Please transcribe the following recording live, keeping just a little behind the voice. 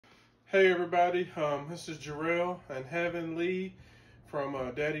Hey everybody, this is Jarrell and Heaven Lee from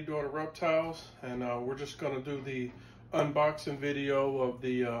Daddy Daughter Reptiles, and we're just going to do the unboxing video of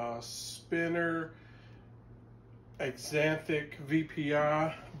the Spinner Axanthic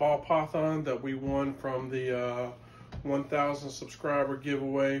VPI ball python that we won from the 1,000 subscriber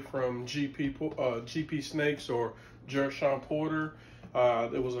giveaway from GP Snakes or Jershon Porter.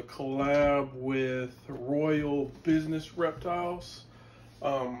 It was a collab with Royal Business Reptiles.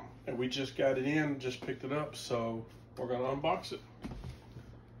 And we just got it in, just picked it up, so we're gonna unbox it.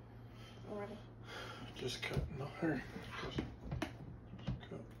 Already. Just cut. No, here. Just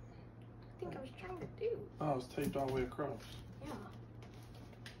cut. I think I was trying to do. Oh, it's taped all the way across. Yeah.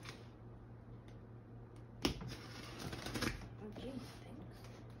 Oh, gee, thanks.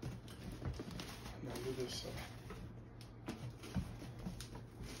 Now do this.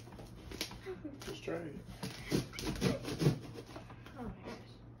 Just try it.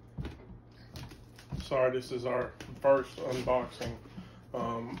 Sorry, this is our first unboxing.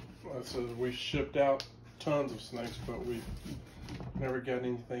 It says we shipped out tons of snakes, but we never got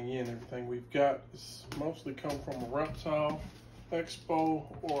anything in. Everything we've got is mostly come from a reptile expo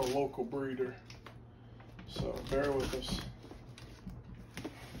or a local breeder. So bear with us.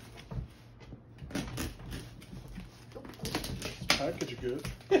 Package good.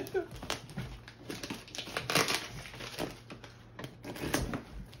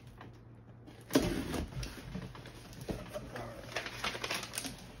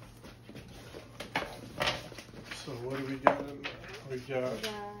 So what do we got in there? We got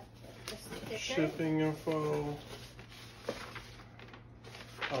shipping info.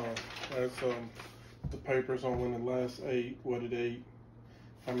 Oh, that's the papers on when it last ate, what it ate,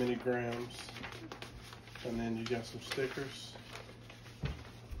 how many grams, and then you got some stickers.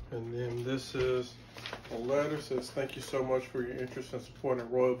 And then this is a letter that says, "Thank you so much for your interest and support in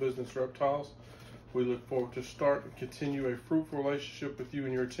Royal Business Reptiles. We look forward to start and continue a fruitful relationship with you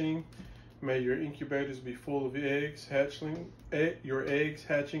and your team. May your incubators be full of eggs, your eggs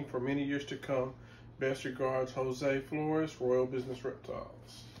hatching for many years to come. Best regards, Jose Flores, Royal Business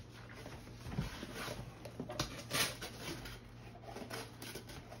Reptiles."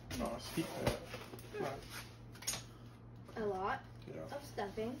 Nice heat pad. A lot Yeah. of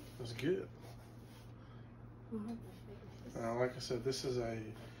stuffing. That's good. Like I said, this is a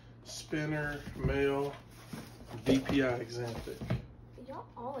Spinner male VPI Axanthic. Y'all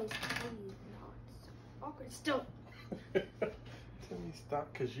always tell you not so awkward. Still. Tell me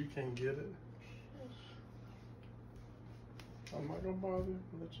stop because you can't get it. I'm not gonna bother you.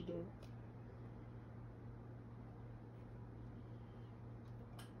 I'll let you do it.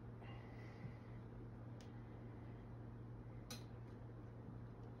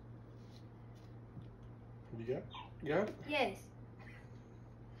 You got it? Yes.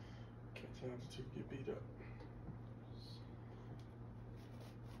 Catch altitude, get beat up.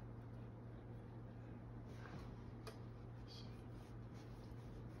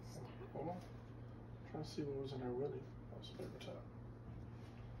 Hold on. Trying to see what was in there with it. That was paper towel.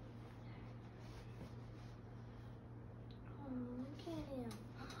 Oh, look at him.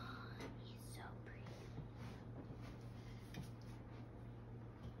 He's so pretty.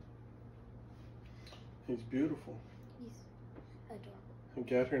 He's beautiful. He's adorable. And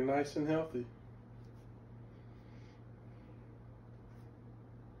got her nice and healthy.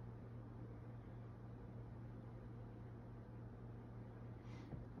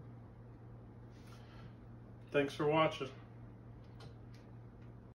 Thanks for watching.